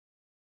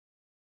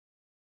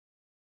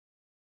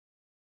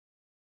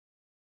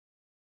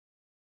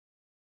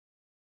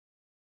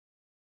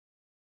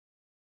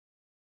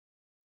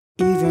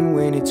Even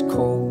when it's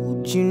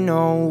cold, you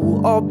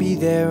know I'll be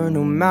there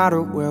no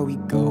matter where we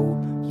go.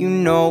 You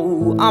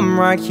know I'm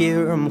right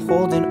here, I'm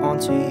holding on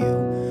to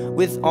you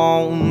with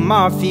all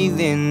my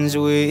feelings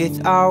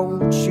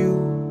without you.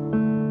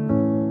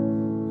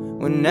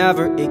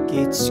 Whenever it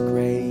gets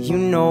gray, you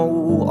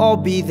know I'll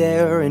be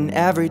there, and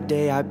every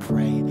day I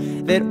pray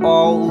that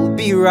I'll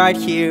be right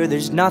here.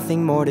 There's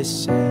nothing more to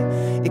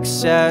say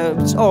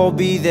except I'll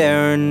be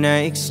there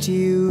next to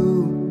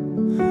you.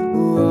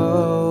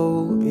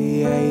 Whoa,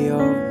 yeah,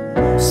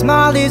 yo.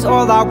 Smile is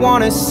all I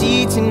wanna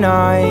see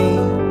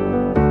tonight.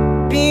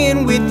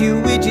 Being with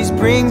you, it just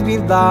brings me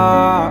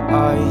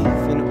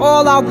life. And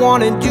all I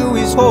wanna do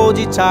is hold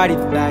you tight.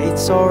 If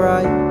that's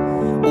alright,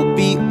 we'll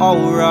be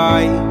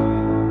alright.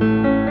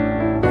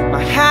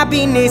 My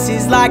happiness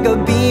is like a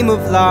beam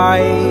of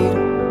light,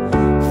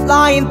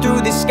 flying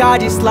through the sky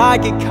just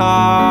like a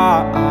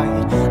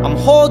kite. I'm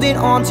holding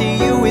on to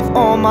you with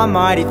all my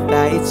might. If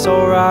that's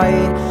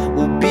alright,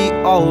 we'll be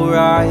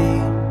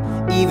alright.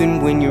 Even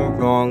when you're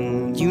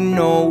wrong, you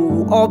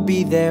know I'll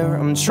be there.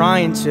 I'm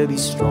trying to be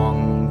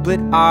strong, but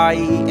I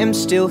am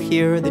still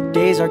here. The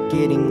days are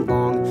getting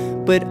long,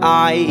 but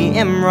I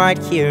am right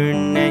here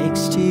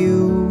next to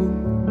you.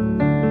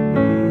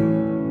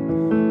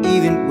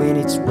 Even when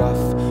it's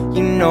rough,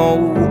 you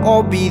know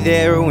I'll be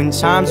there. When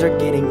times are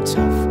getting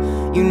tough,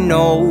 you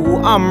know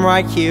I'm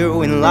right here.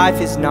 When life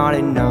is not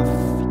enough,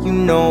 you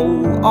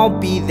know I'll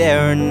be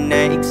there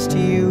next to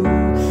you,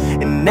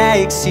 and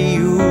next to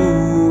you,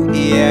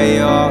 yeah,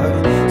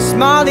 yeah.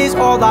 Smile is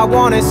all I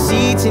wanna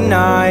see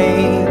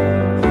tonight.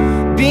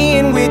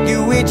 Being with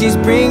you, it just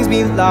brings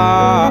me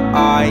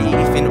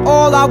life. And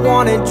all I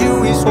wanna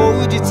do is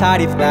hold you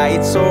tight. If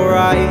that's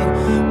alright,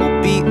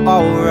 we'll be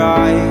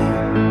alright.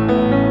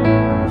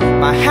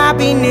 My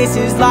happiness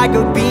is like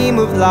a beam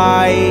of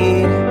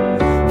light,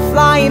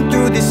 flying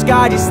through the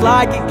sky just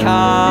like a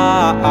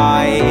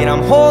kite. And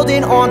I'm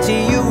holding on to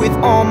you with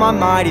all my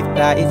might. If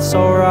that's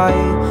alright,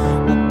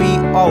 we'll be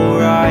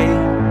alright.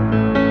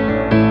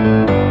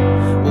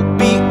 We'll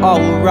be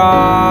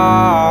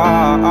alright.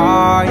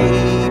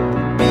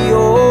 We'll be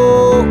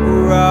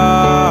alright.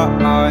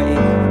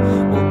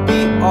 We'll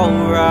be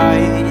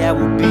alright. Yeah,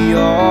 we'll be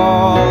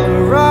alright.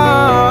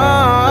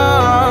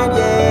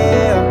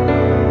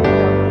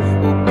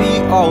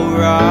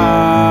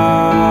 Alright,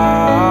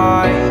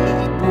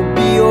 we'll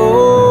be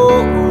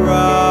alright.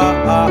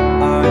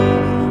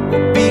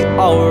 We'll be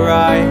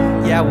alright,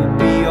 yeah, we'll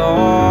be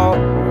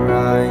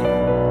alright.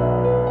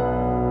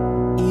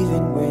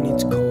 Even when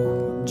it's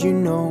cold, you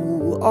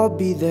know I'll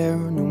be there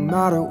no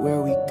matter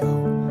where we go.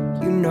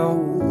 You know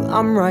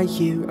I'm right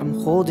here, I'm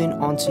holding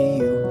on to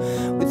you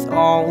with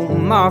all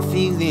my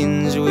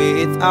feelings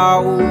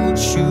without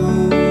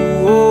you.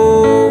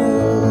 Oh,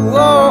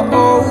 oh,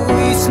 oh.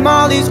 Your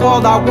smile is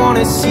all I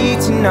wanna see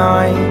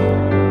tonight.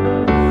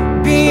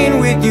 Being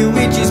with you,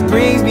 it just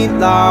brings me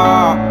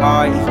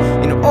life.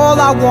 And all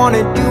I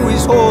wanna do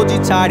is hold you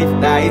tight.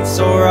 If that's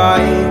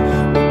alright,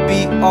 we'll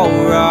be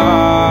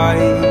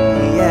alright.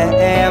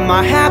 Yeah,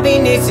 my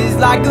happiness is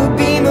like a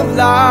beam of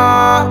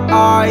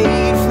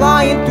light,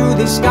 flying through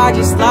the sky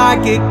just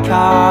like a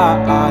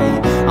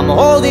kite. I'm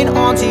holding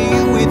on to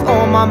you with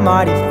all my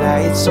might. If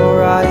that's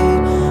alright,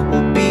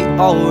 we'll be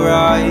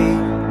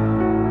alright.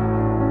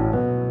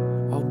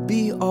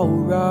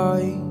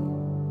 Alright,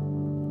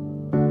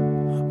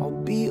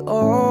 I'll be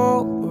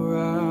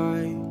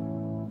alright.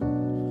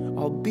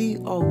 I'll be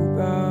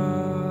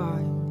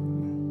alright.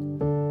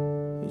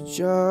 It's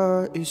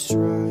just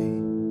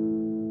right.